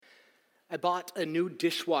I bought a new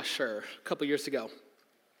dishwasher a couple years ago.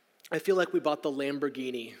 I feel like we bought the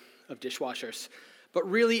Lamborghini of dishwashers, but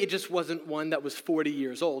really it just wasn't one that was 40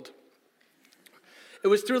 years old. It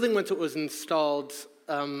was thrilling once it was installed,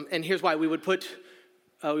 and here's why. We would put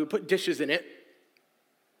dishes in it,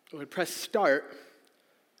 we would press start,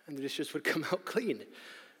 and the dishes would come out clean.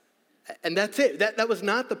 And that's it. That was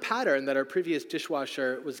not the pattern that our previous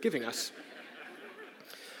dishwasher was giving us.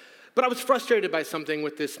 But I was frustrated by something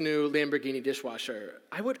with this new Lamborghini dishwasher.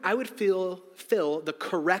 I would fill the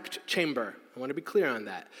correct chamber. I want to be clear on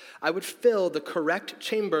that. I would fill the correct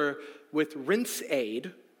chamber with rinse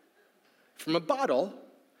aid from a bottle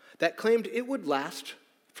that claimed it would last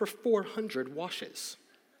for 400 washes.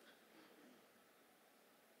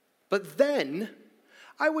 But then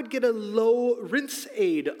I would get a low rinse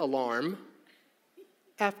aid alarm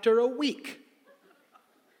after a week.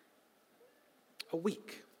 A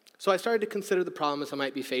week. So I started to consider the problems I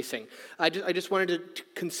might be facing. I just wanted to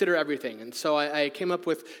consider everything. And so I came up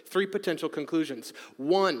with 3 potential conclusions.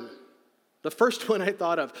 One, the first one I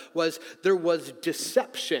thought of was there was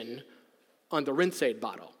deception on the rinse aid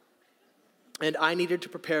bottle. And I needed to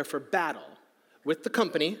prepare for battle with the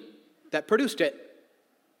company that produced it.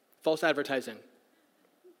 False advertising.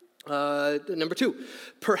 Number 2,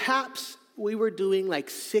 perhaps we were doing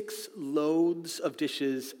like 6 loads of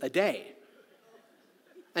dishes a day.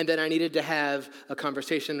 And then I needed to have a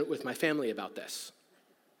conversation with my family about this.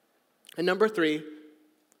 And number 3,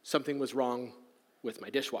 something was wrong with my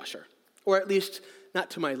dishwasher, or at least not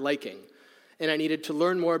to my liking, and I needed to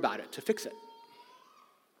learn more about it to fix it.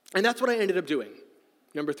 And that's what I ended up doing.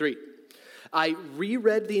 Number 3, I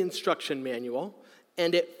reread the instruction manual,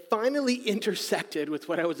 and it finally intersected with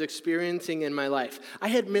what I was experiencing in my life. I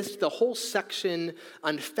had missed the whole section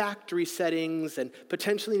on factory settings and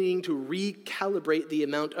potentially needing to recalibrate the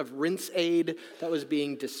amount of rinse aid that was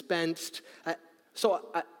being dispensed.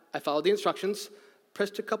 So I followed the instructions,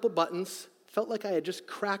 pressed a couple buttons, felt like I had just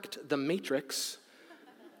cracked the matrix,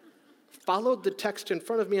 followed the text in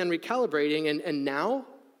front of me on recalibrating, and now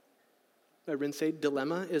my rinse aid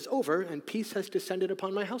dilemma is over and peace has descended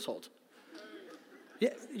upon my household.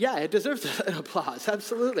 Yeah, it deserves an applause,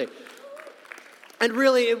 absolutely. And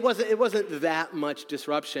really, it wasn't that much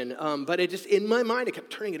disruption, but it just, in my mind, I kept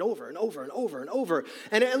turning it over and over and over and over.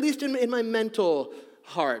 And at least in my mental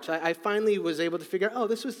heart, I finally was able to figure out,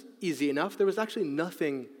 this was easy enough. There was actually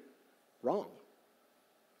nothing wrong.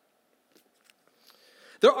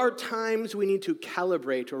 There are times we need to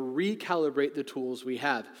calibrate or recalibrate the tools we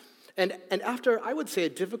have. And after, I would say, a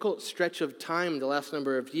difficult stretch of time the last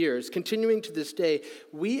number of years, continuing to this day,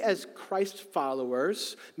 we as Christ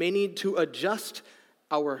followers may need to adjust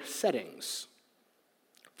our settings.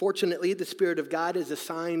 Fortunately, the Spirit of God is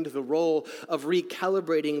assigned the role of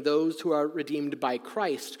recalibrating those who are redeemed by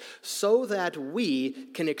Christ so that we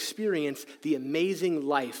can experience the amazing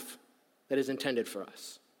life that is intended for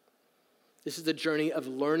us. This is the journey of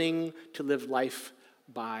learning to live life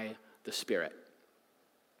by the Spirit.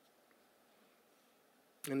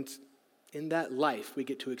 And in that life, we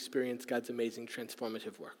get to experience God's amazing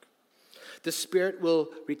transformative work. The Spirit will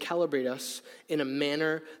recalibrate us in a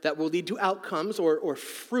manner that will lead to outcomes or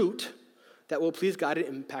fruit that will please God and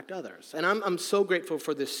impact others. And I'm so grateful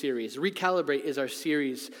for this series. Recalibrate is our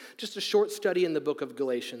series, just a short study in the book of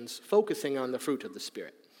Galatians, focusing on the fruit of the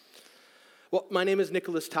Spirit. Well, my name is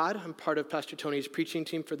Nicholas Todd. I'm part of Pastor Tony's preaching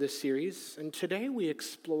team for this series. And today we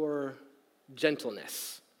explore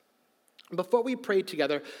gentleness. Before we pray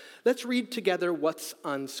together, let's read together what's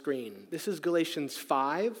on screen. This is Galatians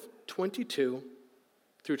 5:22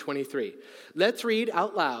 through 23. Let's read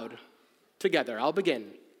out loud together. I'll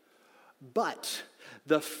begin. But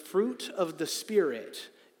the fruit of the Spirit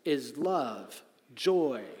is love,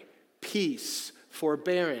 joy, peace,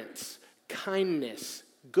 forbearance, kindness,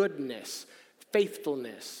 goodness,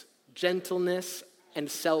 faithfulness, gentleness, and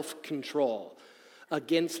self-control.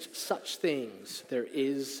 Against such things, there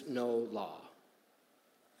is no law.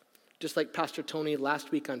 Just like Pastor Tony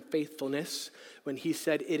last week on faithfulness, when he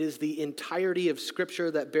said it is the entirety of Scripture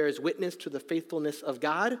that bears witness to the faithfulness of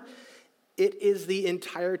God, it is the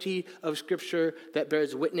entirety of Scripture that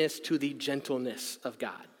bears witness to the gentleness of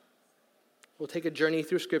God. We'll take a journey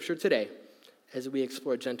through Scripture today as we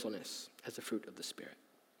explore gentleness as a fruit of the Spirit.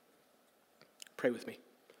 Pray with me.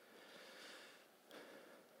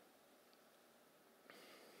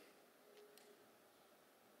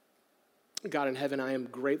 God in heaven, I am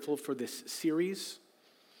grateful for this series,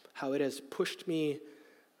 how it has pushed me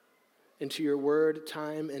into your word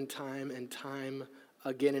time and time and time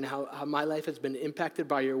again, and how my life has been impacted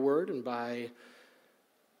by your word and by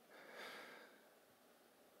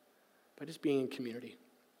just being in community.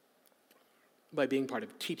 by being part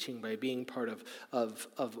of teaching, by being part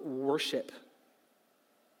of worship.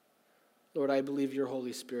 Lord, I believe your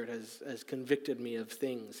Holy Spirit has convicted me of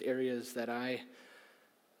things, areas that I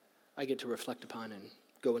get to reflect upon and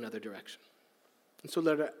go another direction. And so,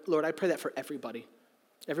 Lord, I pray that for everybody.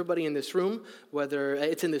 Everybody in this room, whether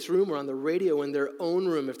it's in this room or on the radio, in their own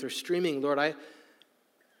room, if they're streaming, Lord, I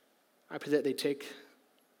pray that they take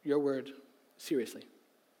your word seriously.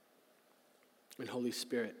 And Holy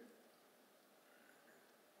Spirit,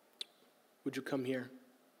 would you come here?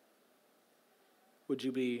 Would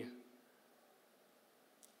you be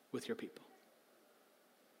with your people?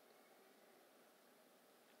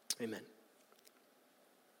 Amen.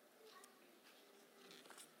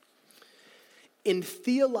 In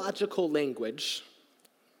theological language,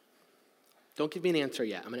 don't give me an answer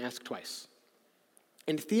yet. I'm going to ask twice.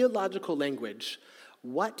 In theological language,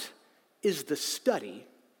 what is the study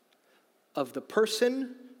of the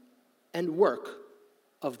person and work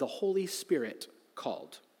of the Holy Spirit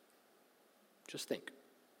called? Just think.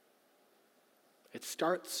 It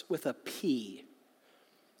starts with a P.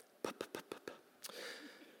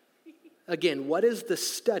 Again, what is the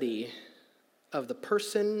study of the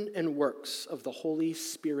person and works of the Holy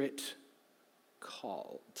Spirit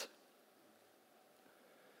called?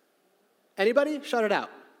 Anybody? Shout it out.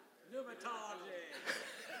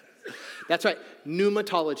 Pneumatology. That's right,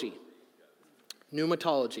 pneumatology.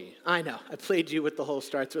 Pneumatology. I know, I played you with the whole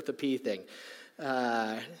starts with a P thing.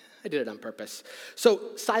 I did it on purpose.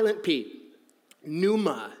 So, silent P.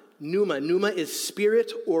 Pneuma. Pneuma is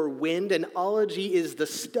spirit or wind, and ology is the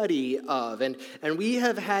study of. And we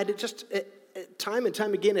have had just time and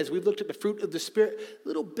time again, as we've looked at the fruit of the Spirit,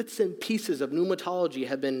 little bits and pieces of pneumatology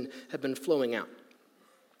have been flowing out.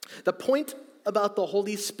 The point about the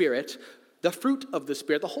Holy Spirit, the fruit of the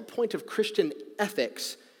Spirit, the whole point of Christian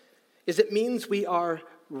ethics is it means we are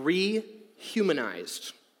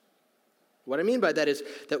rehumanized. What I mean by that is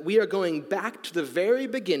that we are going back to the very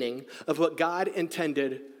beginning of what God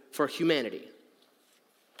intended for humanity.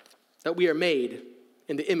 That we are made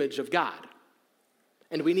in the image of God.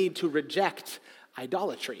 And we need to reject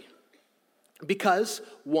idolatry. Because,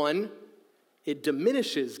 one, it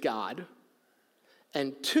diminishes God,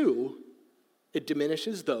 and two, it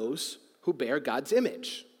diminishes those who bear God's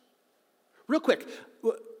image. Real quick,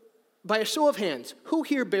 by a show of hands, who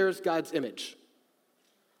here bears God's image?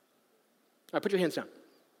 All right, put your hands down.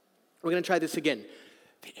 We're going to try this again.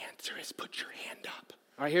 The answer is put your hand up.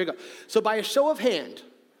 All right, here we go. So by a show of hand,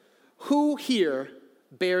 who here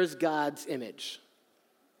bears God's image?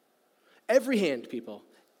 Every hand, people.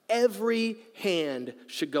 Every hand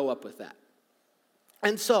should go up with that.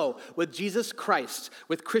 And so, with Jesus Christ,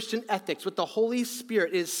 with Christian ethics, with the Holy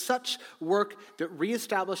Spirit, it is such work that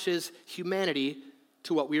reestablishes humanity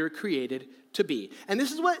to what we were created to be. And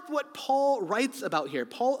this is what Paul writes about here.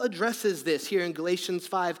 Paul addresses this here in Galatians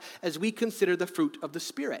 5 as we consider the fruit of the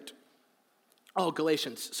Spirit. Oh,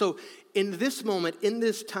 Galatians. So in this moment, in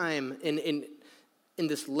this time, in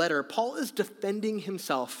this letter, Paul is defending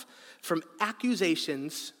himself from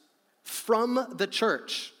accusations from the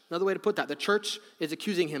church. Another way to put that, the church is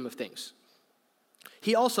accusing him of things.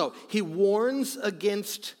 He warns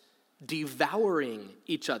against devouring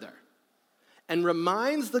each other and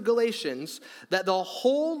reminds the Galatians that the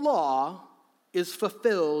whole law is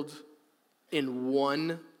fulfilled in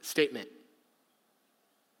one statement.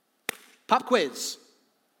 Pop quiz.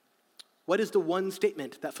 What is the one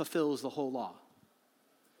statement that fulfills the whole law?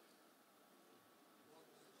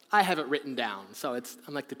 I have it written down, so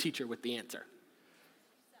I'm like the teacher with the answer.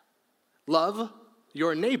 Love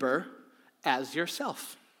your neighbor as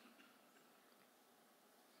yourself.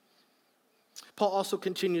 Paul also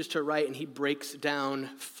continues to write, and he breaks down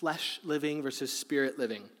flesh living versus spirit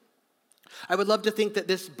living. I would love to think that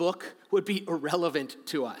this book would be irrelevant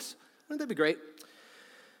to us. Wouldn't that be great?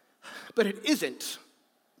 But it isn't,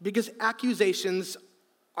 because accusations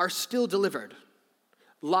are still delivered.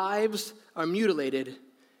 Lives are mutilated.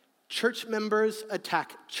 Church members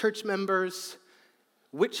attack church members.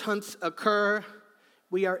 Witch hunts occur.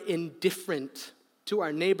 We are indifferent to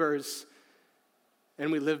our neighbors,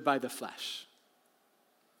 and we live by the flesh.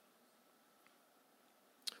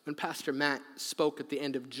 When Pastor Matt spoke at the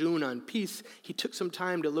end of June on peace, he took some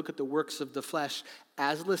time to look at the works of the flesh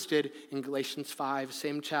as listed in Galatians 5,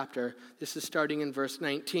 same chapter. This is starting in verse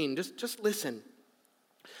 19. Just listen.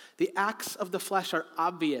 The acts of the flesh are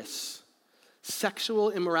obvious: sexual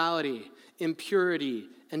immorality, impurity,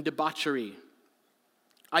 and debauchery,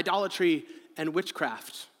 idolatry and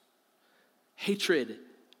witchcraft, hatred,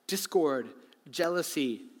 discord,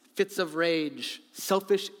 jealousy, fits of rage,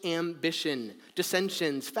 selfish ambition,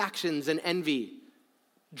 dissensions, factions, and envy,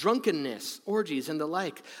 drunkenness, orgies, and the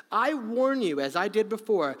like. I warn you, as I did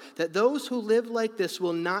before, that those who live like this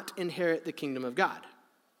will not inherit the kingdom of God.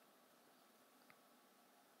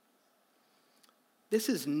 This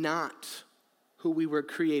is not who we were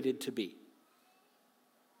created to be.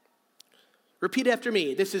 Repeat after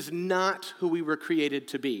me. This is not who we were created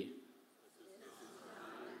to be.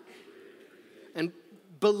 And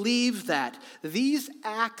believe that. These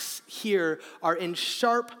acts here are in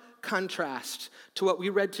sharp contrast to what we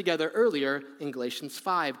read together earlier in Galatians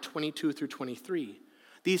 5:22 through 23.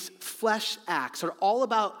 These flesh acts are all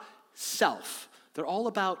about self. They're all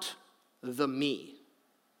about the me.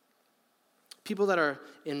 People that are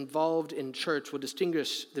involved in church will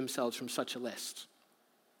distinguish themselves from such a list.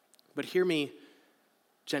 But hear me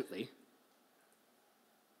gently.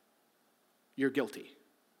 You're guilty.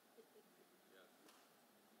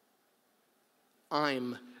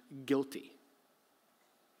 I'm guilty.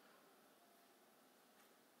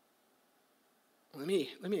 Let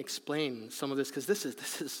me explain some of this, because this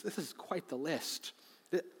is quite the list.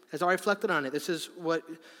 As I reflected on it, this is what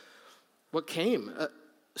came.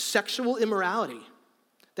 Sexual immorality.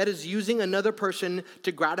 That is using another person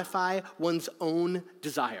to gratify one's own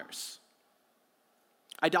desires.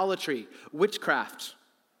 Idolatry, witchcraft.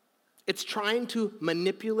 It's trying to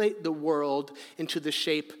manipulate the world into the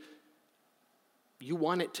shape you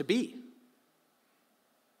want it to be.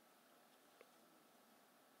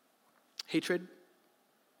 Hatred,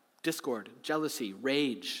 discord, jealousy,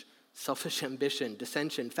 rage, selfish ambition,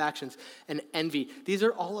 dissension, factions, and envy. These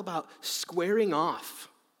are all about squaring off,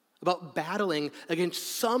 about battling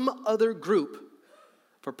against some other group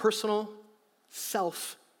for personal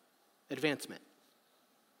self-advancement.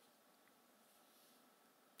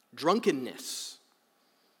 Drunkenness.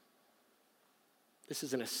 This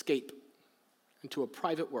is an escape into a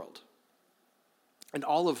private world. And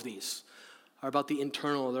all of these are about the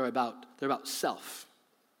internal, they're about self.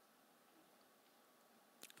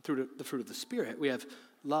 Through the fruit of the Spirit, we have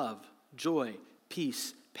love, joy,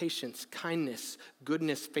 peace, patience, kindness,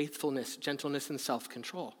 goodness, faithfulness, gentleness, and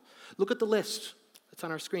self-control. Look at the list that's on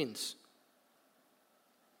our screens.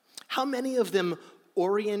 How many of them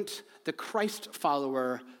orient the Christ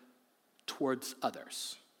follower towards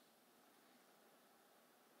others?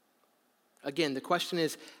 Again, the question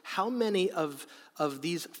is, how many of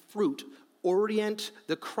these fruit orient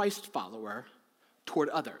the Christ follower toward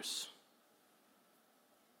others?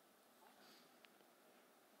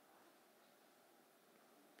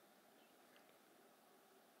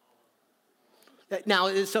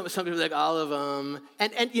 Now, some people are like, all of them.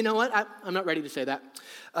 And you know what? I'm not ready to say that.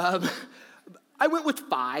 I went with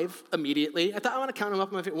 5 immediately. I thought, I want to count them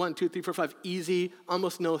up. I think 1, 2, 3, 4, 5, easy,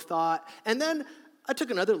 almost no thought. And then I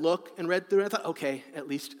took another look and read through it. I thought, okay, at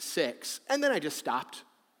least 6. And then I just stopped.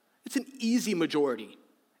 It's an easy majority.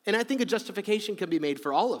 And I think a justification can be made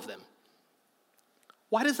for all of them.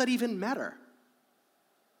 Why does that even matter?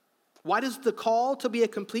 Why does the call to be a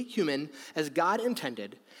complete human as God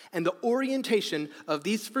intended and the orientation of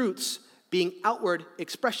these fruits being outward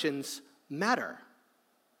expressions matter?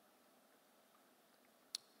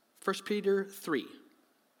 1 Peter 3,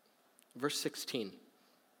 verse 15.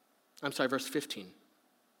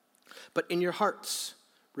 But in your hearts,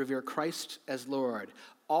 revere Christ as Lord.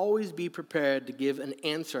 Always be prepared to give an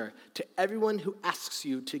answer to everyone who asks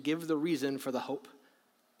you to give the reason for the hope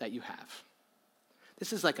that you have.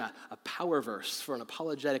 This is like a power verse for an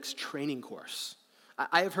apologetics training course.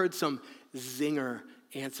 I have heard some zinger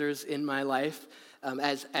answers in my life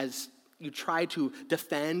as you try to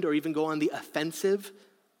defend or even go on the offensive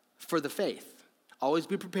for the faith. Always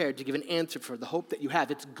be prepared to give an answer for the hope that you have.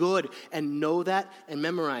 It's good, and know that and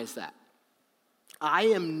memorize that. I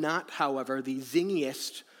am not, however, the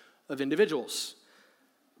zingiest of individuals,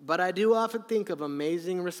 but I do often think of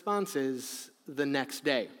amazing responses the next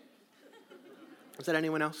day. Is that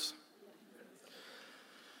anyone else?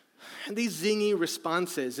 And these zingy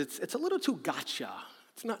responses, it's a little too gotcha.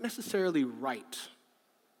 It's not necessarily right.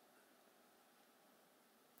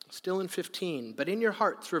 Still in 15, but in your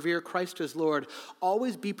hearts revere Christ as Lord.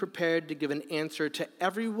 Always be prepared to give an answer to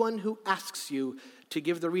everyone who asks you to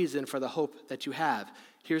give the reason for the hope that you have.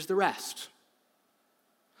 Here's the rest.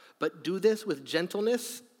 But do this with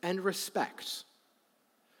gentleness and respect,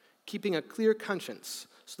 keeping a clear conscience,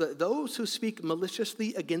 so that those who speak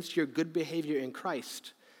maliciously against your good behavior in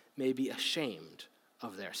Christ may be ashamed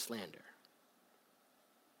of their slander.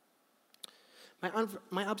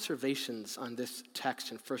 My observations on this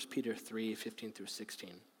text in 1 Peter 3, 15 through 16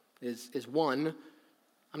 is 1,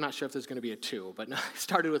 I'm not sure if there's going to be a 2, but I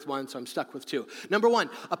started with 1, so I'm stuck with 2. Number 1,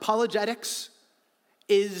 apologetics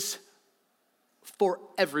is for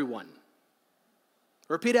everyone.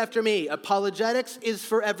 Repeat after me. Apologetics is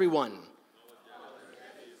for everyone.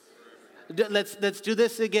 Let's do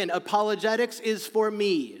this again. Apologetics is for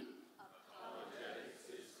me.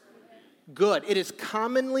 Good. It is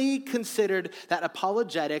commonly considered that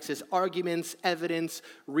apologetics is arguments, evidence,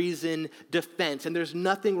 reason, defense. And there's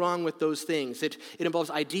nothing wrong with those things. It involves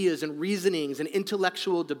ideas and reasonings and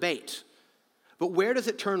intellectual debate. But where does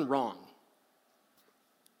it turn wrong?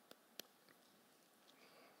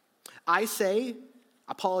 I say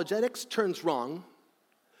apologetics turns wrong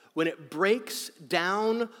when it breaks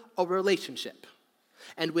down a relationship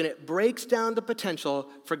and when it breaks down the potential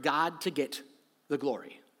for God to get the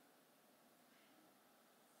glory.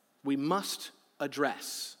 We must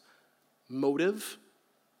address motive,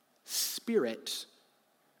 spirit,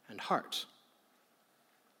 and heart.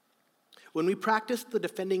 When we practice the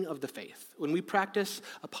defending of the faith, when we practice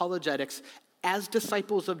apologetics as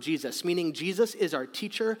disciples of Jesus, meaning Jesus is our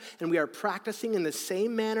teacher and we are practicing in the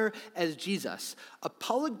same manner as Jesus,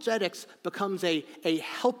 apologetics becomes a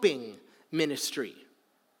helping ministry,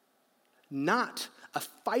 not a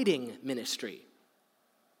fighting ministry.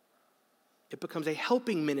 It becomes a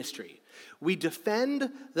helping ministry. We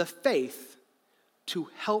defend the faith to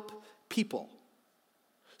help people.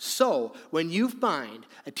 So, when you find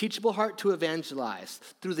a teachable heart to evangelize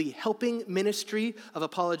through the helping ministry of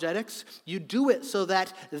apologetics, you do it so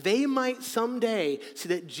that they might someday see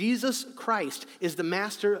that Jesus Christ is the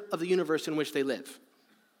master of the universe in which they live.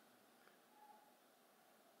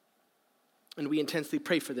 And we intensely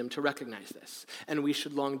pray for them to recognize this, and we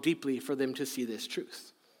should long deeply for them to see this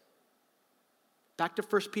truth. Back to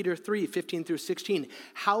 1 Peter 3, 15 through 16.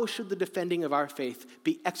 How should the defending of our faith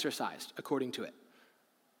be exercised according to it?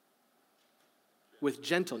 With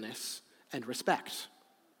gentleness and respect.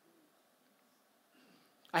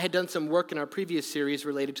 I had done some work in our previous series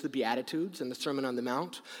related to the Beatitudes and the Sermon on the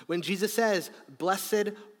Mount. When Jesus says, "Blessed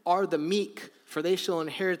are the meek, for they shall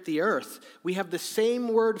inherit the earth," we have the same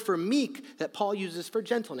word for meek that Paul uses for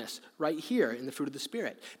gentleness right here in the fruit of the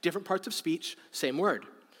Spirit. Different parts of speech, same word.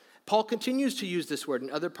 Paul continues to use this word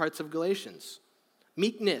in other parts of Galatians.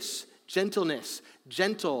 Meekness, gentleness,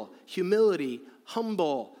 gentle, humility,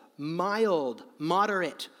 humble, mild,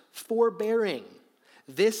 moderate, forbearing.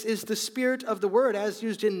 This is the spirit of the word as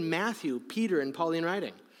used in Matthew, Peter, and Pauline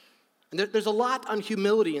writing. And there's a lot on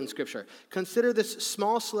humility in Scripture. Consider this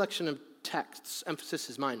small selection of texts. Emphasis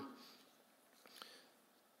is mine.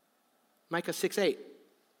 Micah 6:8.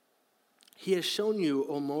 He has shown you,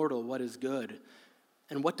 O mortal, what is good.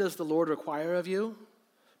 And what does the Lord require of you?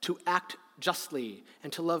 To act justly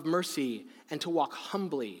and to love mercy and to walk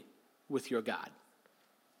humbly with your God.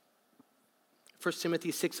 1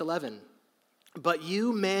 Timothy 6:11. But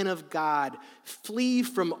you, man of God, flee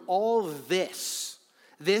from all this.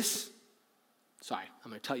 I'm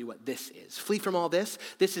going to tell you what this is. Flee from all this.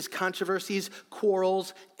 This is controversies,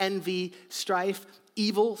 quarrels, envy, strife,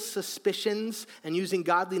 evil suspicions, and using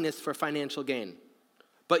godliness for financial gain.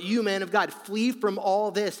 But you, man of God, flee from all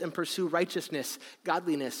this and pursue righteousness,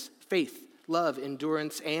 godliness, faith, love,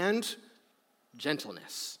 endurance, and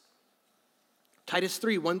gentleness. Titus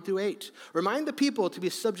 3, 1 through 8. Remind the people to be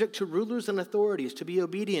subject to rulers and authorities, to be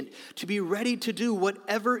obedient, to be ready to do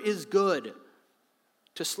whatever is good,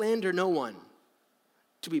 to slander no one,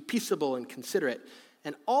 to be peaceable and considerate,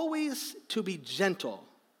 and always to be gentle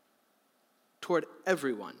toward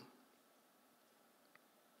everyone.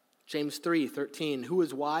 James 3:13, who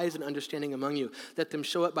is wise and understanding among you? Let them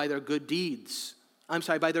show it by their good deeds.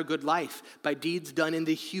 By their good life, by deeds done in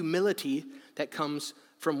the humility that comes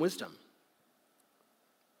from wisdom.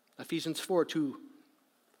 Ephesians 4:2.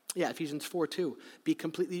 Be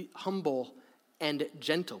completely humble and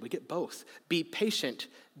gentle. We get both. Be patient,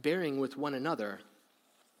 bearing with one another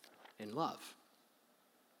in love.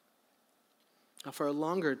 Now, for a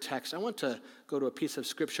longer text, I want to go to a piece of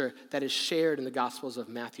scripture that is shared in the Gospels of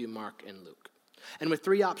Matthew, Mark, and Luke. And with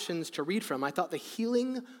three options to read from, I thought the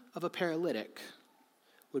healing of a paralytic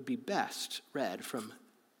would be best read from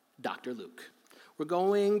Dr. Luke. We're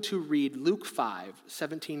going to read Luke 5,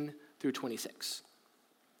 17 through 26.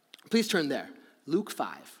 Please turn there. Luke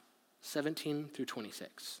 5, 17 through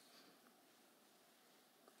 26.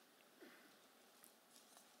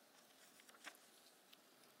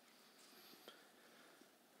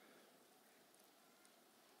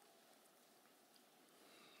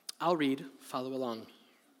 I'll read, follow along.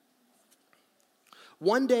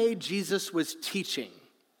 One day Jesus was teaching,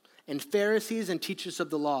 and Pharisees and teachers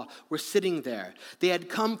of the law were sitting there. They had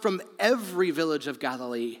come from every village of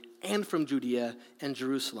Galilee and from Judea and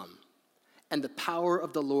Jerusalem. And the power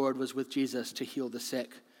of the Lord was with Jesus to heal the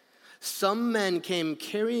sick. Some men came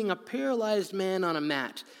carrying a paralyzed man on a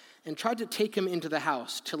mat, and tried to take him into the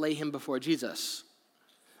house to lay him before Jesus.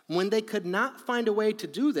 When they could not find a way to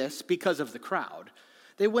do this because of the crowd,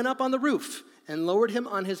 they went up on the roof and lowered him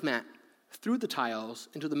on his mat through the tiles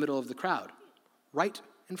into the middle of the crowd, right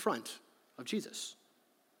in front of Jesus.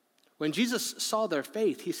 When Jesus saw their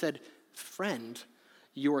faith, he said, "Friend,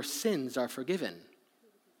 your sins are forgiven."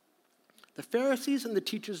 The Pharisees and the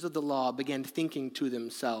teachers of the law began thinking to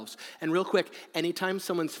themselves. And real quick, anytime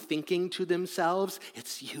someone's thinking to themselves,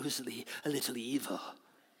 it's usually a little evil.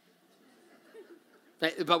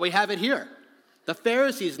 But we have it here. The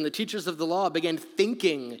Pharisees and the teachers of the law began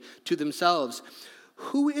thinking to themselves,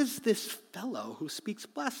 "Who is this fellow who speaks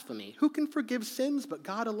blasphemy? Who can forgive sins but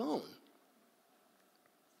God alone?"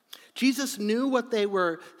 Jesus knew what they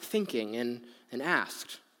were thinking and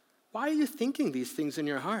asked, "Why are you thinking these things in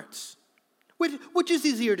your hearts? Which is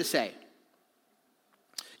easier to say?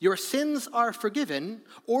 Your sins are forgiven,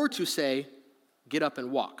 or to say, get up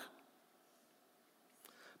and walk?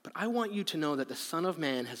 But I want you to know that the Son of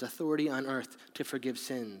Man has authority on earth to forgive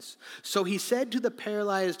sins." So he said to the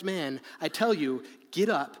paralyzed man, "I tell you, get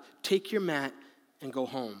up, take your mat, and go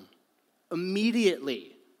home."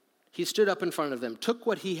 Immediately, he stood up in front of them, took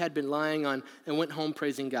what he had been lying on, and went home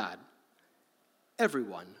praising God.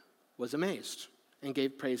 Everyone was amazed and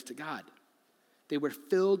gave praise to God. They were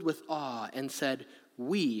filled with awe and said,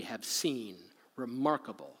 "We have seen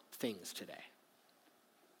remarkable things today."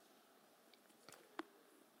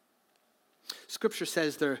 Scripture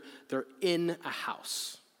says they're in a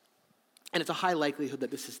house. And it's a high likelihood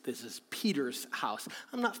that this is Peter's house.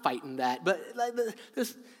 I'm not fighting that, but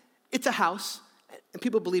it's a house, and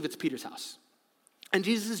people believe it's Peter's house. And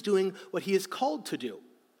Jesus is doing what he is called to do: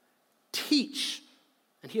 teach.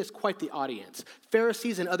 And he has quite the audience.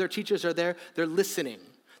 Pharisees and other teachers are there. They're listening.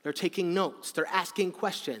 They're taking notes. They're asking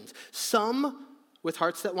questions. Some with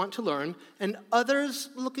hearts that want to learn, and others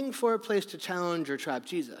looking for a place to challenge or trap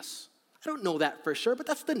Jesus. I don't know that for sure, but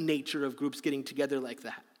that's the nature of groups getting together like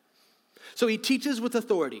that. So he teaches with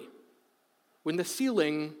authority when the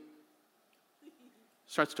ceiling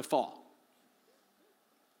starts to fall.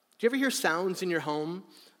 Do you ever hear sounds in your home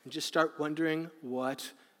and just start wondering,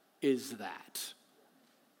 what is that?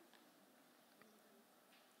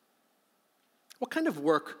 What kind of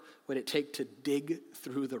work would it take to dig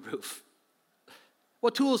through the roof?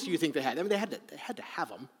 What tools do you think they had? I mean, they had to have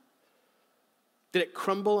them. Did it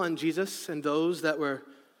crumble on Jesus and those that were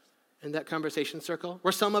in that conversation circle?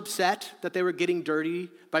 Were some upset that they were getting dirty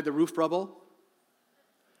by the roof rubble?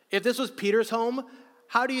 If this was Peter's home,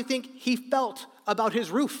 how do you think he felt about his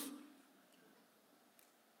roof?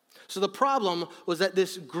 So the problem was that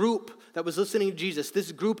this group that was listening to Jesus,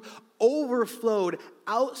 this group overflowed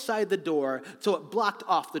outside the door, so it blocked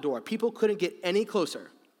off the door. People couldn't get any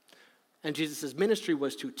closer. And Jesus' ministry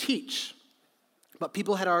was to teach. But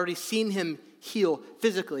people had already seen him heal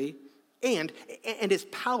physically, and his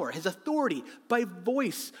power, his authority by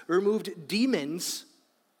voice removed demons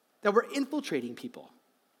that were infiltrating people.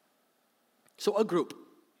 So a group,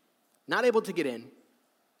 not able to get in,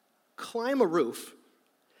 climb a roof,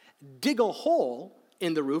 dig a hole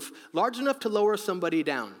in the roof large enough to lower somebody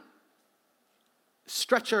down.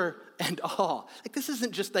 Stretcher and all. This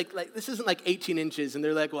isn't just this isn't like 18 inches and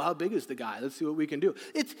they're like, well, how big is the guy? Let's see what we can do.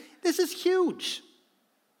 This is huge.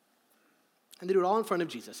 And they do it all in front of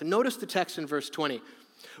Jesus. And notice the text in verse 20.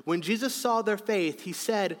 When Jesus saw their faith, he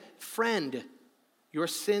said, "Friend, your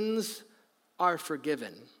sins are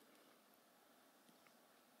forgiven."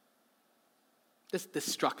 This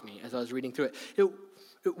struck me as I was reading through it.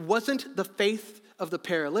 It wasn't the faith of the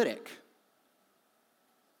paralytic.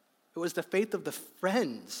 It was the faith of the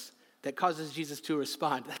friends that causes Jesus to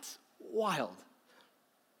respond. That's wild.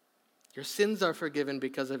 Your sins are forgiven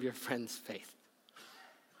because of your friend's faith.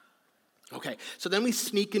 Okay, so then we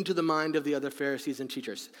sneak into the mind of the other Pharisees and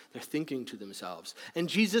teachers. They're thinking to themselves. And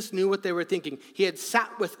Jesus knew what they were thinking. He had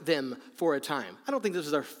sat with them for a time. I don't think this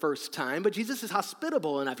was their first time, but Jesus is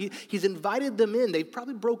hospitable enough. He's invited them in. They've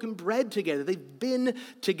probably broken bread together. They've been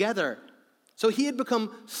together. So he had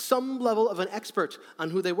become some level of an expert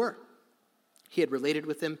on who they were. He had related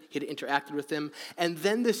with them. He had interacted with them. And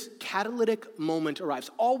then this catalytic moment arrives.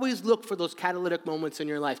 Always look for those catalytic moments in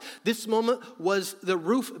your life. This moment was the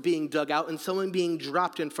roof being dug out and someone being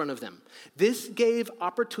dropped in front of them. This gave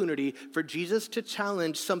opportunity for Jesus to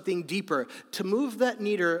challenge something deeper, to move that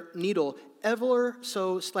needle ever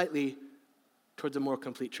so slightly towards a more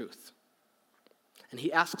complete truth. And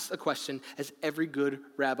he asks a question as every good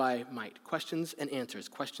rabbi might. Questions and answers,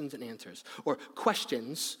 or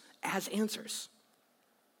questions as answers.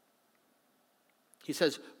 He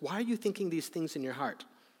says, "Why are you thinking these things in your heart?"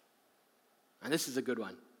 And this is a good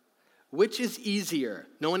one. Which is easier?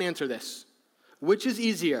 No one answer this. Which is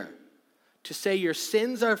easier? To say your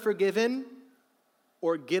sins are forgiven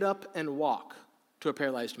or get up and walk to a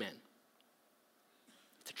paralyzed man?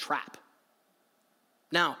 It's a trap.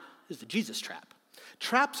 Now, this is the Jesus trap.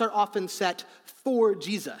 Traps are often set for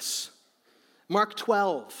Jesus. Mark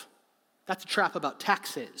 12, that's a trap about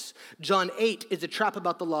taxes. John 8 is a trap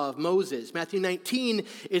about the law of Moses. Matthew 19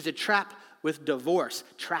 is a trap with divorce.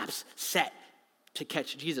 Traps set to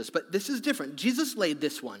catch Jesus. But this is different. Jesus laid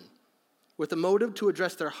this one with a motive to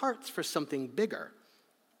address their hearts for something bigger.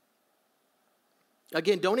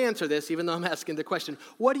 Again, don't answer this, even though I'm asking the question.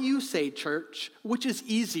 What do you say, church? Which is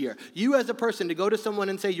easier? You as a person to go to someone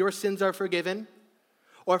and say, your sins are forgiven?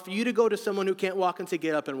 Or for you to go to someone who can't walk and say,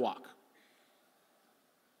 get up and walk?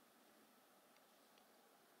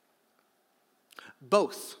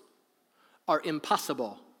 Both are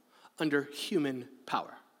impossible under human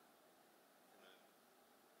power.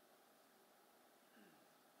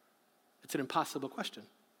 It's an impossible question.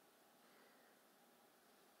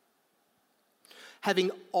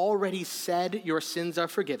 Having already said your sins are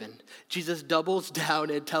forgiven, Jesus doubles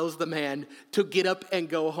down and tells the man to get up and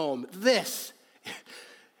go home.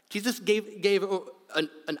 Jesus gave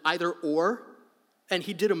an either or, and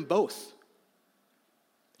he did them both.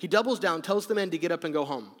 He doubles down, tells the man to get up and go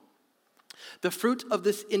home. The fruit of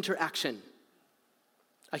this interaction,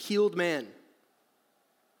 a healed man,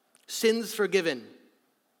 sins forgiven.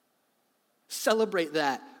 Celebrate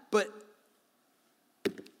that. But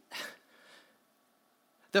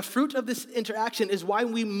the fruit of this interaction is why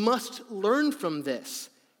we must learn from this.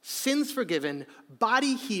 Sins forgiven,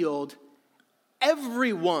 body healed,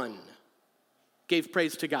 everyone gave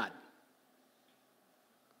praise to God.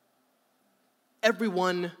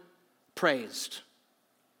 Everyone praised.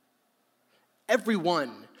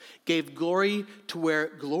 Everyone gave glory to where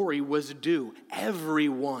glory was due.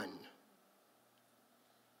 Everyone.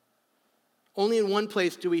 Only in one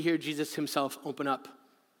place do we hear Jesus himself open up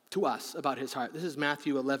to us about his heart. This is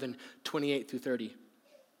Matthew 11, 28 through 30.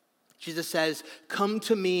 Jesus says, "Come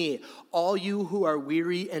to me, all you who are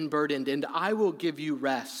weary and burdened, and I will give you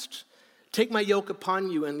rest. Take my yoke upon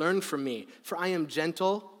you and learn from me, for I am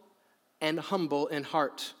gentle and humble in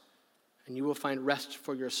heart, and you will find rest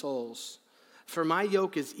for your souls. For my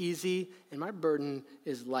yoke is easy and my burden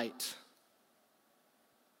is light."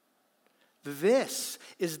 This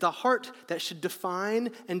is the heart that should define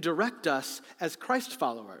and direct us as Christ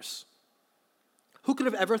followers. Who could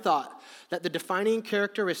have ever thought that the defining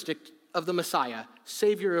characteristic of the Messiah,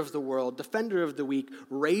 Savior of the world, defender of the weak,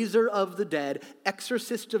 raiser of the dead,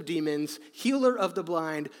 exorcist of demons, healer of the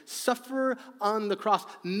blind, sufferer on the cross,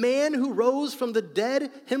 man who rose from the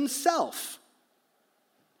dead himself,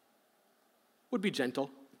 would be gentle?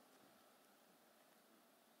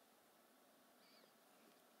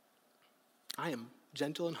 I am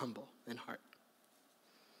gentle and humble in heart.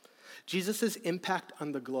 Jesus' impact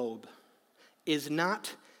on the globe is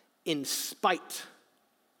not in spite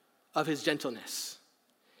of his gentleness.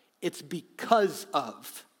 It's because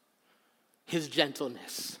of his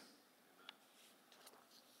gentleness.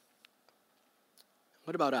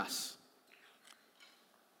 What about us?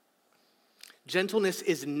 Gentleness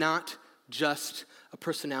is not just a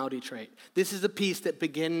personality trait. This is a piece that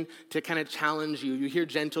begin to kind of challenge you. You hear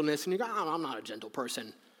gentleness and you go, "Oh, I'm not a gentle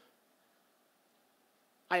person."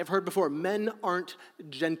 I have heard before, men aren't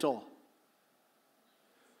gentle.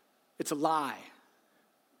 It's a lie.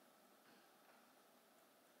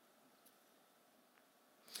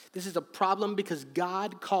 This is a problem because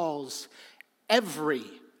God calls every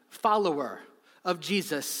follower of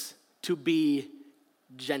Jesus to be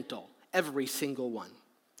gentle. Every single one.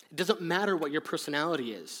 It doesn't matter what your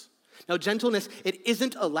personality is. Now, gentleness, it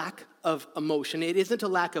isn't a lack of emotion. It isn't a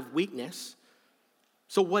lack of weakness.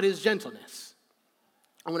 So what is gentleness?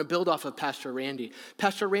 I want to build off of Pastor Randy.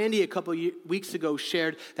 Pastor Randy, a couple weeks ago,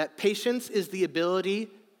 shared that patience is the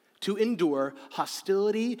ability to endure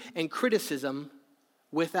hostility and criticism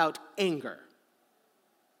without anger.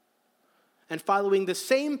 And following the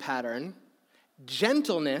same pattern,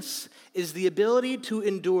 gentleness is the ability to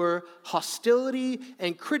endure hostility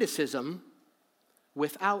and criticism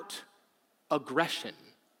without aggression.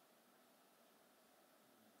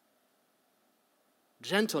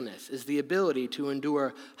 Gentleness is the ability to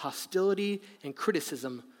endure hostility and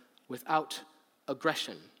criticism without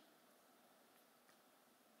aggression.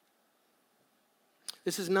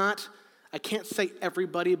 This is not, I can't say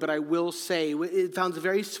everybody, but I will say, it sounds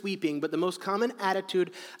very sweeping, but the most common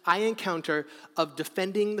attitude I encounter of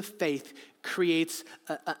defending the faith creates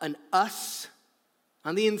an us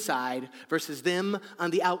on the inside versus them on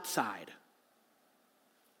the outside.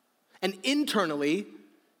 And internally,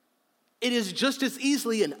 It is just as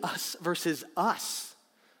easily an us versus us.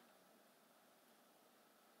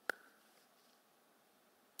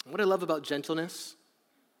 What I love about gentleness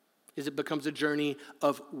is it becomes a journey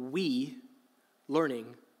of we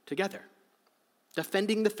learning together.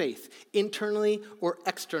 Defending the faith, internally or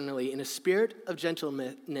externally, in a spirit of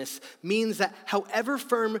gentleness means that however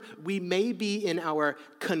firm we may be in our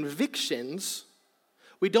convictions,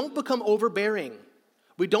 we don't become overbearing,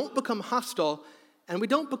 we don't become hostile, and we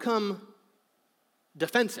don't become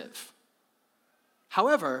defensive.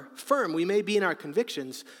 However firm we may be in our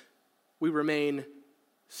convictions, we remain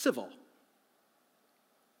civil.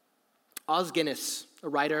 Os Guinness, a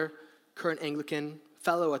writer, current Anglican,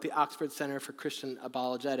 fellow at the Oxford Center for Christian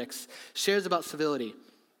Apologetics, shares about civility.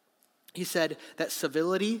 He said that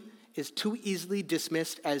civility is too easily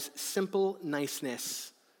dismissed as simple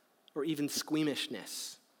niceness or even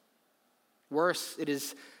squeamishness. Worse, it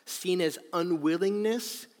is seen as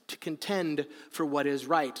unwillingness to contend for what is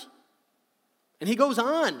right. And he goes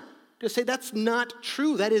on to say that's not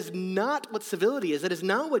true. That is not what civility is. That is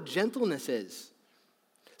not what gentleness is.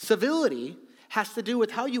 Civility has to do with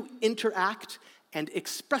how you interact and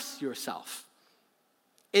express yourself.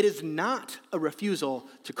 It is not a refusal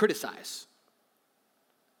to criticize.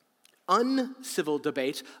 Uncivil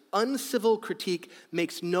debate, uncivil critique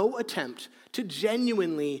makes no attempt to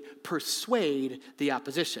genuinely persuade the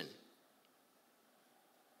opposition.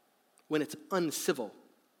 When it's uncivil,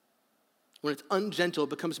 when it's ungentle, it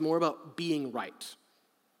becomes more about being right.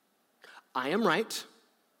 I am right,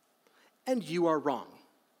 and you are wrong.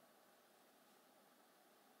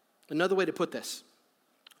 Another way to put this,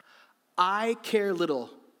 I care little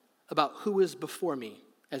about who is before me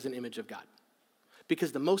as an image of God.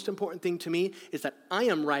 Because the most important thing to me is that I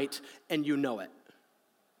am right and you know it.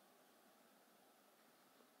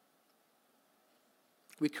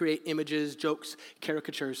 We create images, jokes,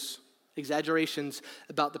 caricatures, exaggerations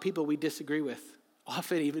about the people we disagree with,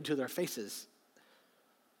 often even to their faces.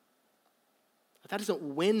 That doesn't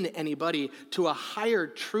win anybody to a higher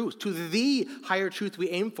truth, to the higher truth we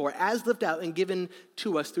aim for, as lived out and given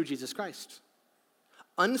to us through Jesus Christ.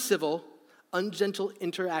 Uncivil, ungentle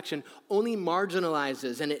interaction only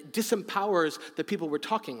marginalizes and it disempowers the people we're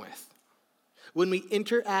talking with. When we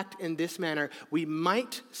interact in this manner, we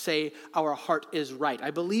might say our heart is right.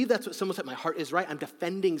 I believe that's what someone said, my heart is right. I'm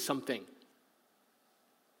defending something.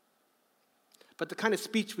 But the kind of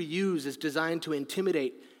speech we use is designed to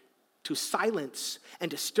intimidate, to silence, and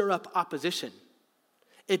to stir up opposition.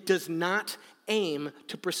 It does not aim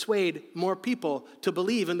to persuade more people to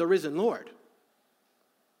believe in the risen Lord.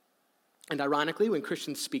 And ironically, when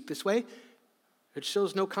Christians speak this way, it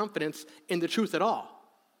shows no confidence in the truth at all,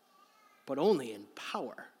 but only in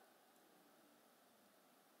power.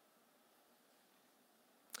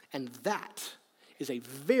 And that is a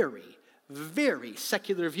very, very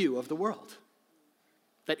secular view of the world.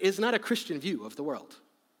 That is not a Christian view of the world.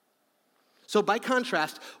 So by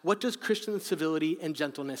contrast, what does Christian civility and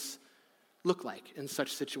gentleness look like in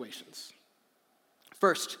such situations?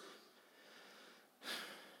 First,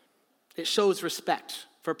 it shows respect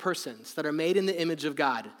for persons that are made in the image of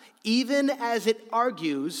God, even as it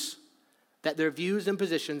argues that their views and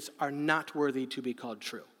positions are not worthy to be called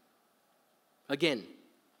true. Again,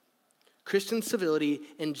 Christian civility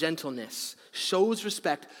and gentleness shows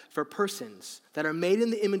respect for persons that are made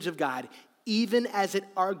in the image of God, even as it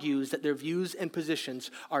argues that their views and positions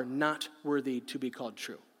are not worthy to be called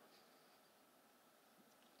true.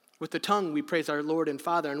 With the tongue, we praise our Lord and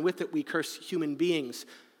Father, and with it we curse human beings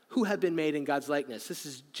who have been made in God's likeness. This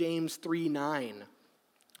is James 3:9,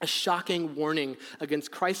 a shocking warning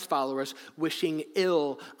against Christ followers wishing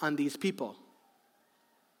ill on these people.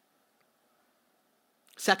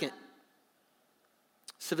 Second,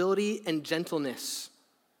 civility and gentleness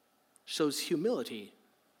shows humility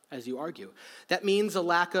as you argue. That means a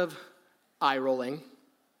lack of eye rolling.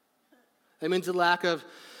 That means a lack of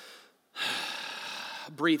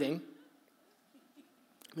breathing.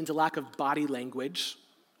 It means a lack of body language.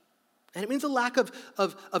 And it means a lack of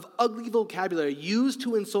ugly vocabulary used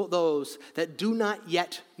to insult those that do not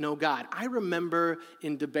yet know God. I remember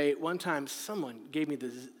in debate one time someone gave me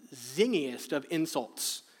the zingiest of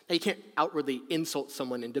insults. Now, you can't outwardly insult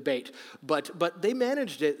someone in debate, but they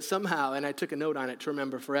managed it somehow, and I took a note on it to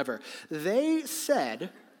remember forever. They said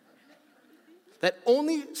that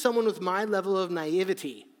only someone with my level of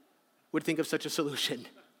naivety would think of such a solution.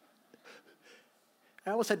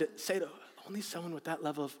 I always had to say to only someone with that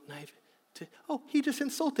level of naivety. Oh, he just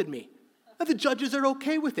insulted me. The judges are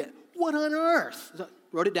okay with it. What on earth? So,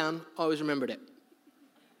 wrote it down, always remembered it.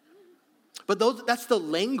 But that's the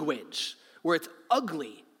language where it's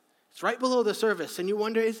ugly It's right below the surface, and you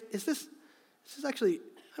wonder, is this actually,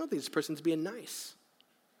 I don't think this person's being nice.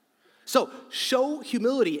 So, show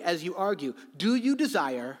humility as you argue. Do you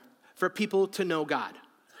desire for people to know God?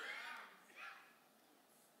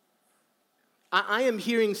 I am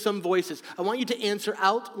hearing some voices. I want you to answer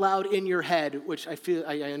out loud in your head, which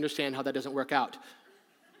I understand how that doesn't work out.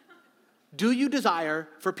 Do you desire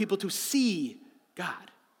for people to see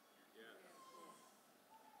God?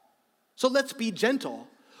 So let's be gentle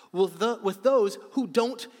with those who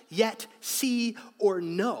don't yet see or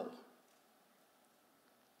know.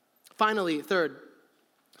 Finally, third,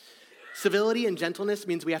 civility and gentleness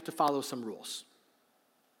means we have to follow some rules.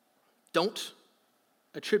 Don't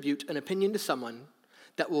attribute an opinion to someone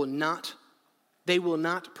that they will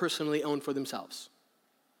not personally own for themselves.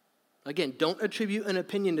 Again, don't attribute an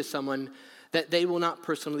opinion to someone that they will not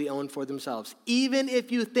personally own for themselves, even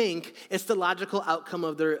if you think it's the logical outcome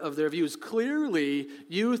of their views. Clearly,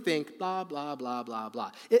 you think blah, blah, blah, blah,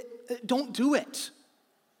 blah. Don't do it.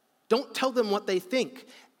 Don't tell them what they think.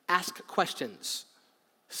 Ask questions.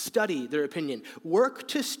 Study their opinion. Work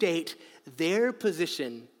to state their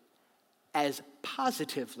position as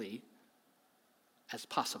positively as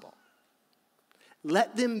possible.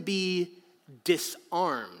 Let them be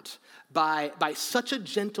disarmed by such a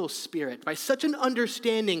gentle spirit, by such an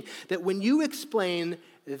understanding that when you explain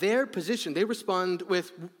their position, they respond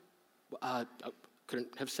with, I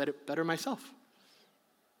couldn't have said it better myself.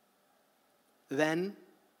 Then,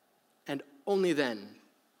 and only then,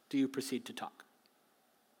 do you proceed to talk.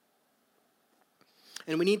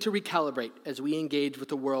 And we need to recalibrate as we engage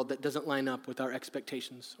with a world that doesn't line up with our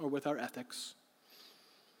expectations or with our ethics.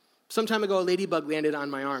 Some time ago, a ladybug landed on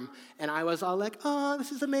my arm, and I was all like, oh,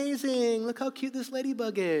 this is amazing. Look how cute this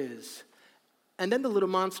ladybug is. And then the little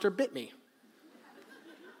monster bit me.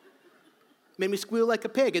 Made me squeal like a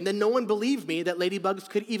pig, and then no one believed me that ladybugs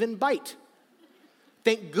could even bite.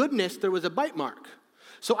 Thank goodness there was a bite mark,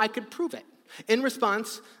 so I could prove it. In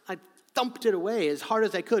response, I thumped it away as hard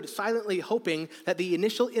as I could, silently hoping that the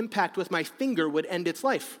initial impact with my finger would end its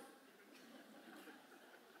life.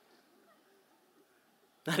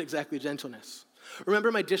 Not exactly gentleness.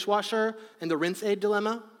 Remember my dishwasher and the rinse aid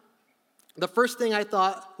dilemma? The first thing I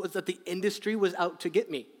thought was that the industry was out to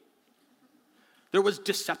get me. There was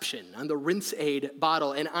deception on the rinse aid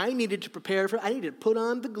bottle, and I needed to I needed to put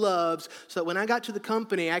on the gloves so that when I got to the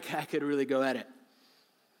company, I could really go at it.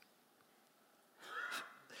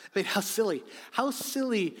 I mean, how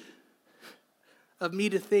silly of me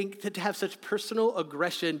to have such personal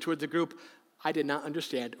aggression towards a group I did not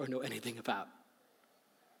understand or know anything about.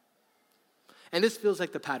 And this feels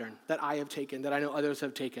like the pattern that I have taken, that I know others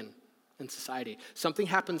have taken in society. Something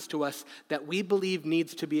happens to us that we believe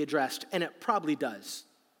needs to be addressed, and it probably does.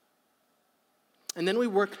 And then we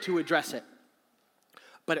work to address it,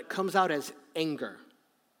 but it comes out as anger.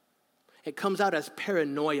 It comes out as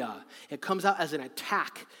paranoia. It comes out as an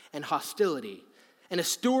attack and hostility. And a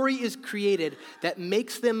story is created that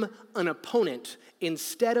makes them an opponent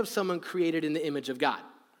instead of someone created in the image of God.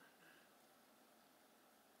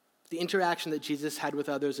 The interaction that Jesus had with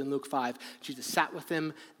others in Luke 5, Jesus sat with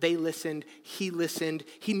them, they listened, he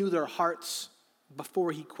knew their hearts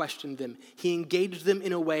before he questioned them. He engaged them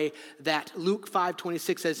in a way that Luke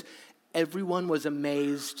 5:26 says, everyone was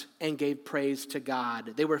amazed and gave praise to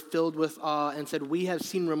God. They were filled with awe and said, we have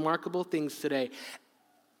seen remarkable things today.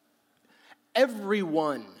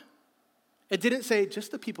 Everyone. It didn't say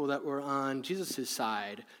just the people that were on Jesus'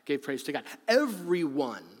 side gave praise to God.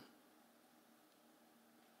 Everyone.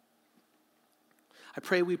 I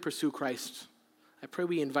pray we pursue Christ. I pray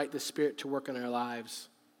we invite the Spirit to work in our lives.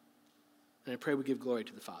 And I pray we give glory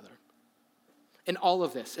to the Father. In all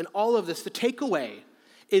of this, the takeaway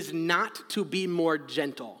is not to be more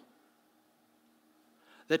gentle.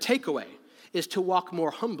 The takeaway is to walk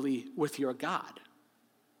more humbly with your God.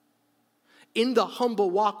 In the humble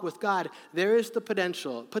walk with God, there is the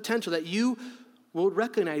potential that you will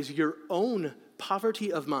recognize your own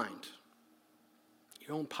poverty of mind,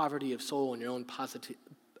 your own poverty of soul, and your own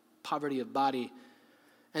poverty of body,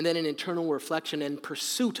 and then an internal reflection and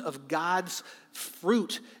pursuit of God's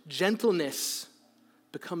fruit. Gentleness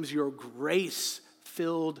becomes your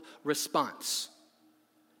grace-filled response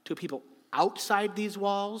to people outside these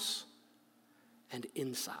walls and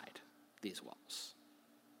inside these walls.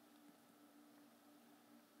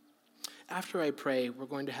 After I pray, we're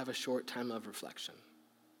going to have a short time of reflection.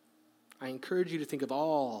 I encourage you to think of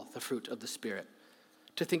all the fruit of the Spirit,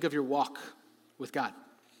 to think of your walk with God,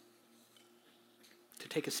 to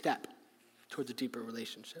take a step towards a deeper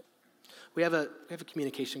relationship. We have a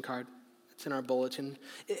communication card. It's in our bulletin.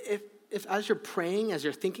 if as you're praying, as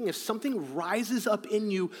you're thinking, if something rises up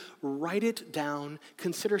in you, write it down.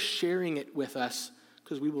 Consider sharing it with us,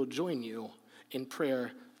 because we will join you in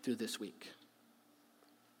prayer through this week.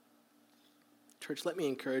 Church, let me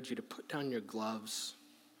encourage you to put down your gloves.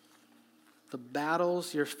 The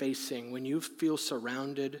battles you're facing, when you feel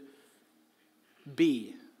surrounded,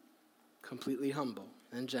 be completely humble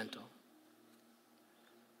and gentle.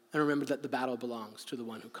 And remember that the battle belongs to the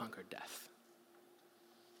one who conquered death.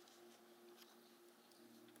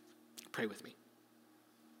 Pray with me.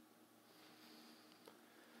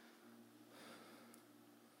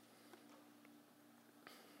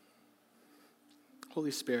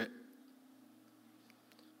 Holy Spirit,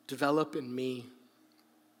 develop in me,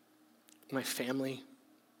 my family,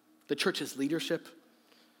 the church's leadership,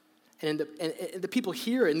 and the people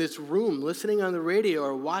here in this room, listening on the radio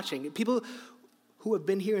or watching, people who have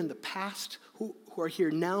been here in the past, who are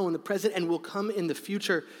here now in the present, and will come in the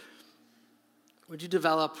future. Would you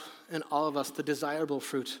develop in all of us the desirable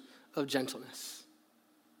fruit of gentleness?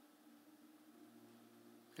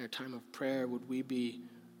 In our time of prayer, would we be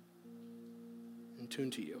in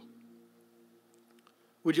tune to you?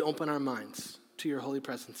 Would you open our minds to your holy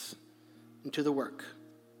presence and to the work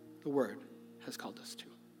the Word has called us to?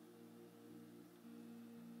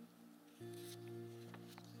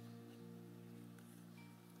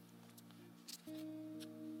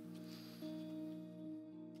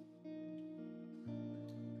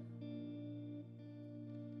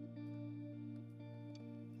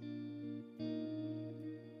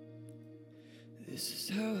 This is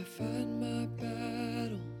how I fight my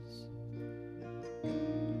battles.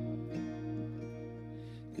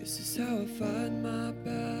 This is how I fight my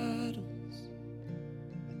battles.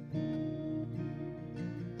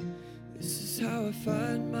 This is how I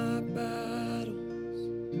fight my battles.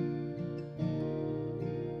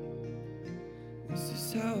 This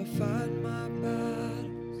is how I fight my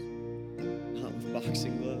battles. Not with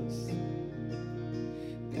boxing gloves.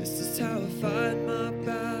 This is how I fight my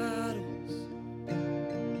battles.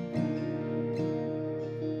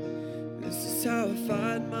 This is how I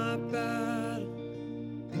fight my battle.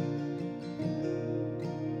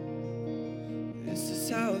 This is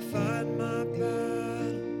how I fight my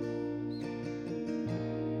battle.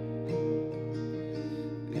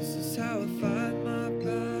 This is how I fight my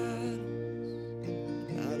battles.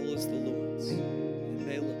 Battle is the Lord's.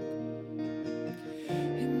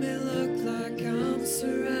 It may look like I'm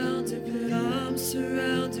surrounded, but I'm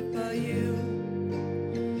surrounded by you.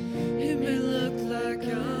 It may look like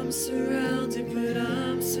I'm surrounded, but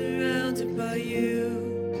I'm surrounded by you.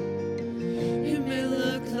 It may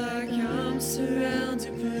look like I'm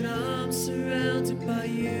surrounded, but I'm surrounded by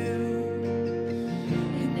you.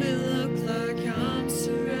 It may look like I'm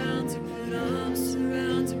surrounded, but I'm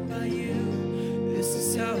surrounded by you. This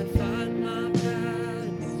is how I fight my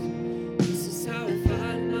battles. This is how I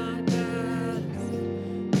fight my battles.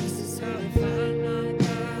 This is how I fight my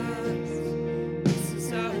battles. This is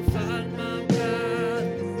how I fight my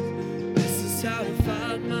battles. This is how I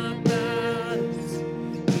fight my battles.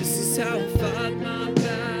 This is how I fight my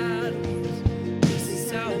battles. This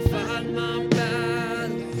is how I fight my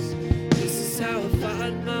battles. This is how I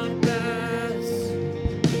fight my battles.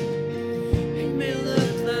 It may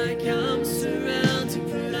look like I'm surrounded,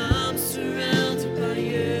 but I'm surrounded by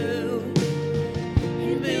you.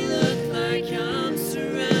 It may look like I'm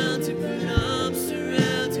surrounded, but I'm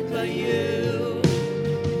surrounded by you.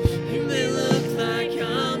 It may look like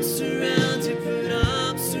I'm surrounded, but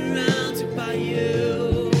I'm surrounded by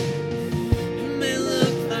you. It may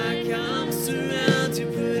look like I'm surrounded,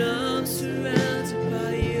 but I'm surrounded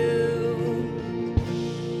by you.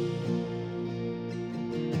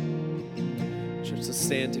 Church, let's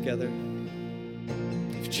stand together.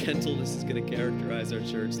 If gentleness is going to characterize our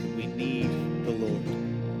church, then we need the Lord.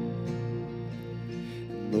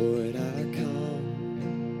 Lord, I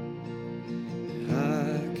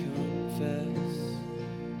confess,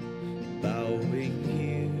 bowing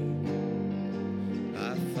here,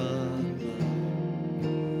 I find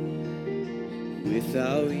my,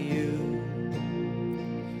 without you,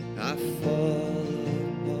 I fall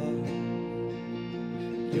apart.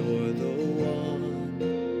 You're the one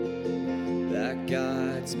that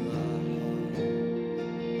guides my heart.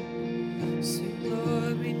 Say,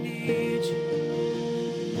 Lord, we need you.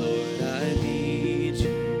 Lord, I need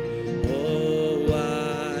you. Oh,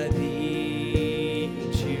 I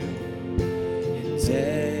need you. And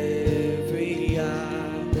every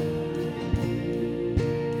hour,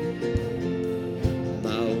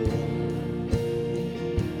 my one.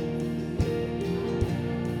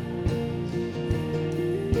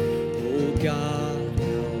 Oh, God,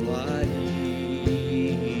 how I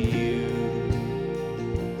need you.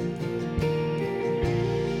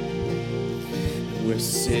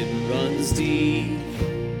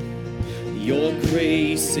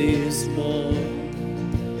 grace is more,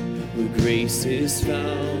 where grace is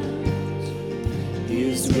found,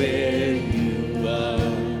 is where you are.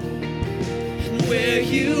 And where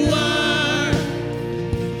you are,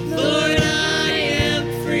 Lord, I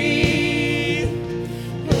am free.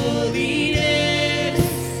 Holiness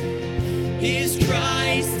is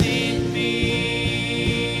Christ in me.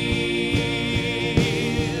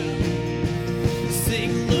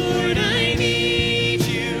 Sing, Lord, I need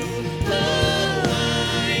you. Oh,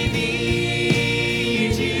 I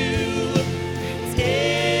need you. And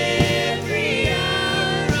every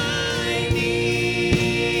hour I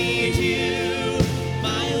need you.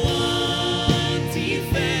 My one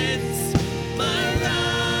defense, my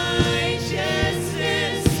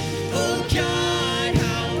righteousness. Oh God,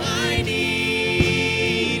 how I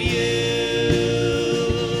need you.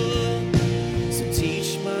 So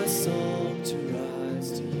teach my song to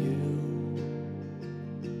rise to you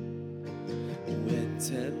when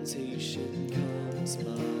temptation comes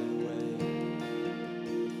my way.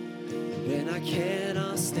 When I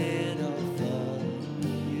cannot stand, I'll fall on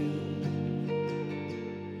you.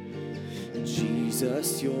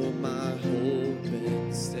 Jesus, you're my hope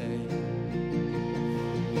and stay.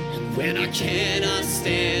 And when I cannot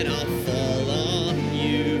stand, I'll fall on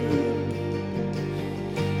you.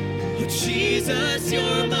 Oh, Jesus,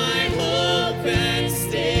 you're my hope and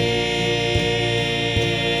stay.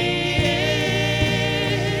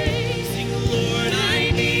 Sing, Lord,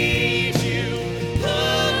 I need you.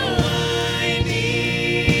 Oh, I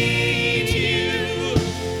need you.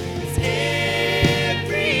 'Cause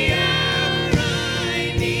every hour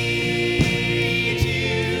I need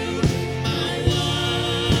you. My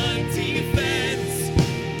one defense,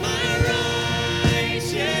 my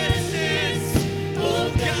righteousness. Oh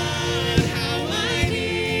God, how I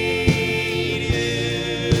need you.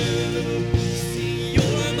 See,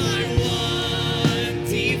 you're my one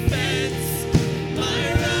defense, my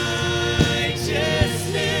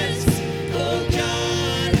righteousness. Oh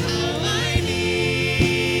God, how I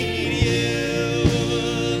need you.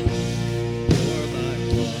 You're my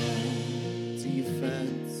one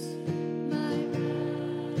defense.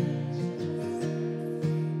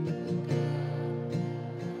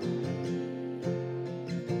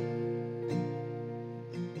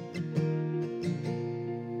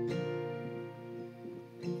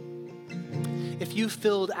 If you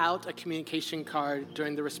filled out a communication card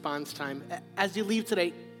during the response time, as you leave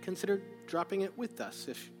today, consider dropping it with us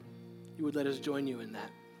if you would let us join you in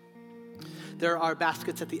that. There are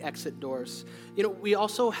baskets at the exit doors. You know, we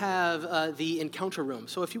also have the encounter room.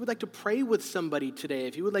 So if you would like to pray with somebody today,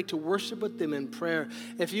 if you would like to worship with them in prayer,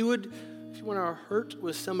 if you want to hurt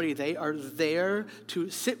with somebody, they are there to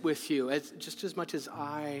sit with you just as much as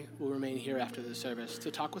I will remain here after the service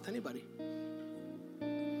to talk with anybody.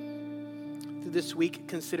 This week,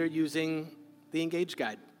 consider using the Engage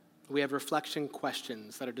Guide. We have reflection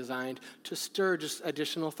questions that are designed to stir just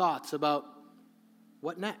additional thoughts about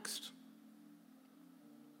what next.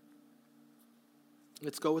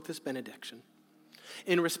 Let's go with this benediction.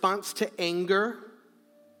 In response to anger,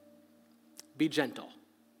 be gentle.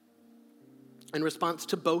 In response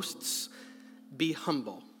to boasts, be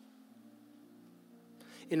humble.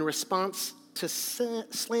 In response to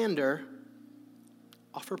slander,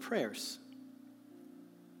 offer prayers.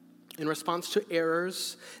 In response to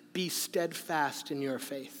errors, be steadfast in your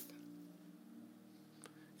faith.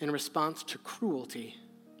 In response to cruelty,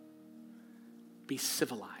 be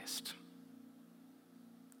civilized.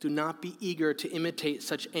 Do not be eager to imitate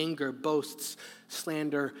such anger, boasts,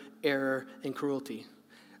 slander, error, and cruelty.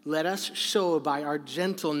 Let us show by our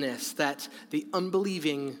gentleness that the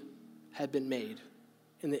unbelieving have been made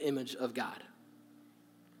in the image of God.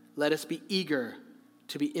 Let us be eager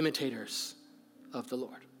to be imitators of the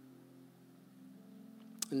Lord.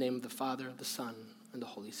 In the name of the Father, the Son, and the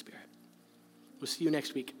Holy Spirit. We'll see you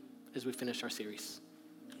next week as we finish our series.